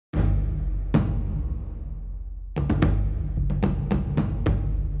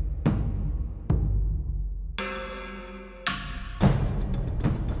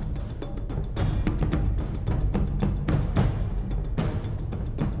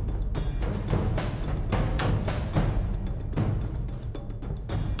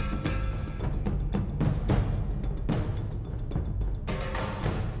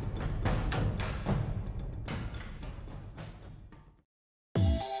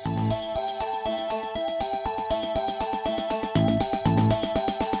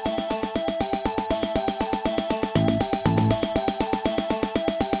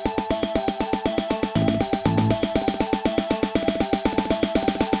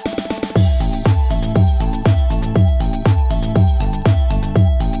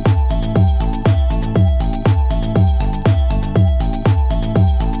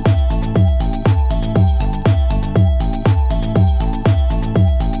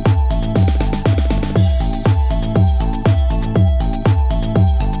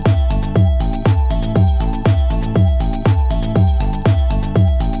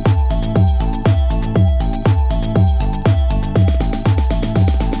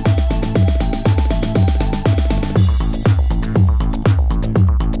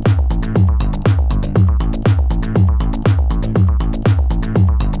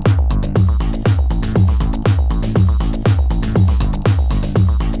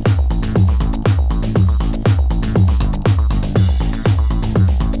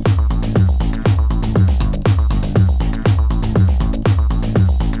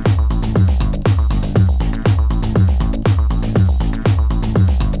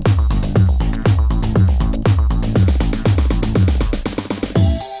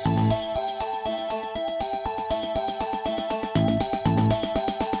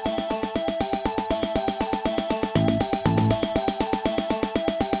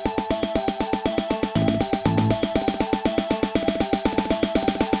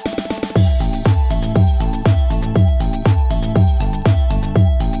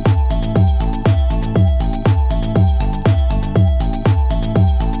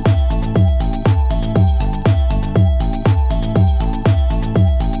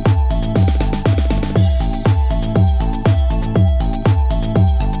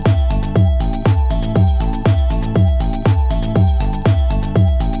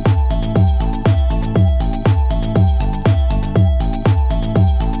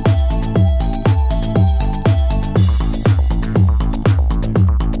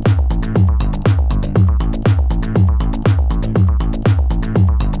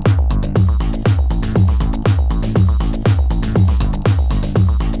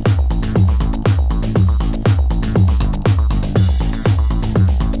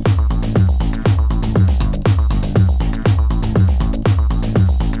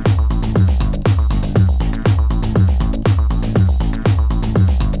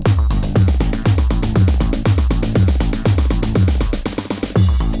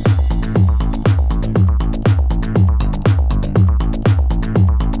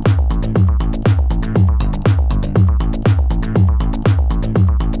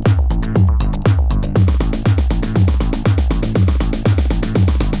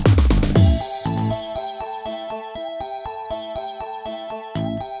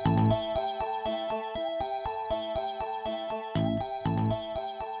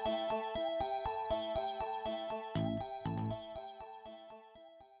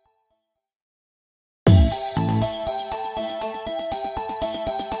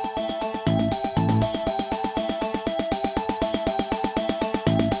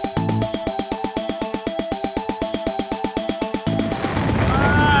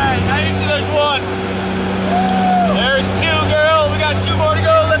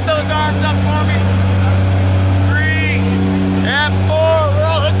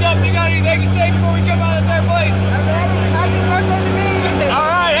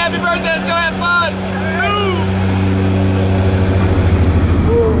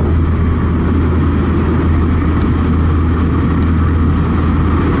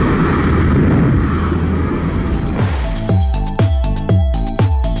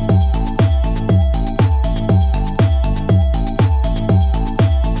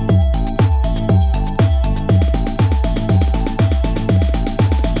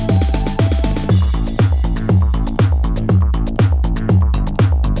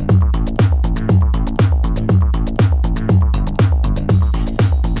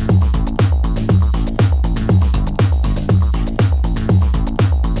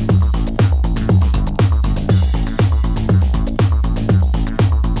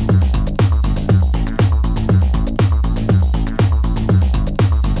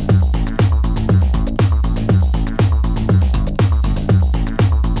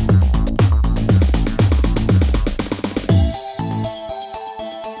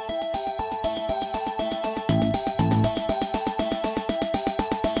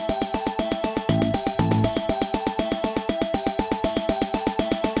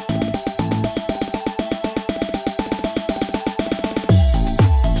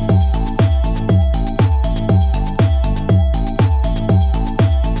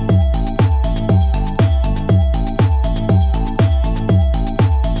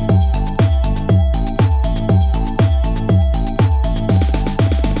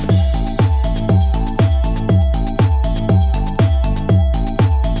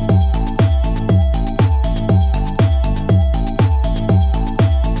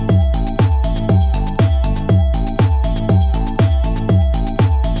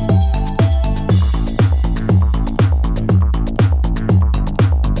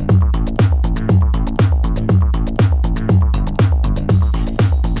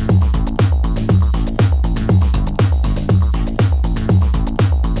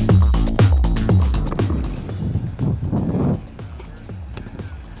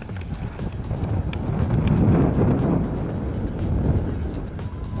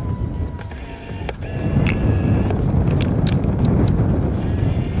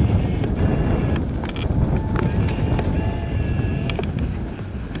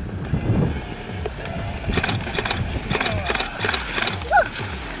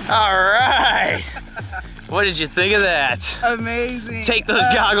All right. What did you think of that? Amazing. Take those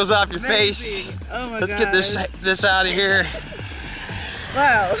goggles off your amazing. face. Oh my Let's God. get this out of here.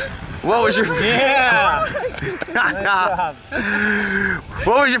 Wow. What was your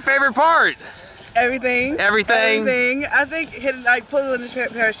What was your favorite part? Everything. Everything? Everything. I think hitting, like, pulling the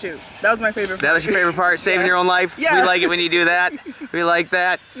parachute. That was my favorite part. That was your favorite part? Saving your own life? Yeah. We like it when you do that. We like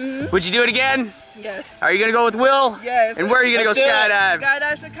that. Would you do it again? Yes. Are you gonna go with Will? Yes. And where are you gonna go skydive?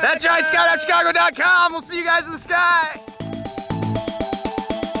 Skydive Chicago. That's right, skydivechicago.com. We'll see you guys in the sky.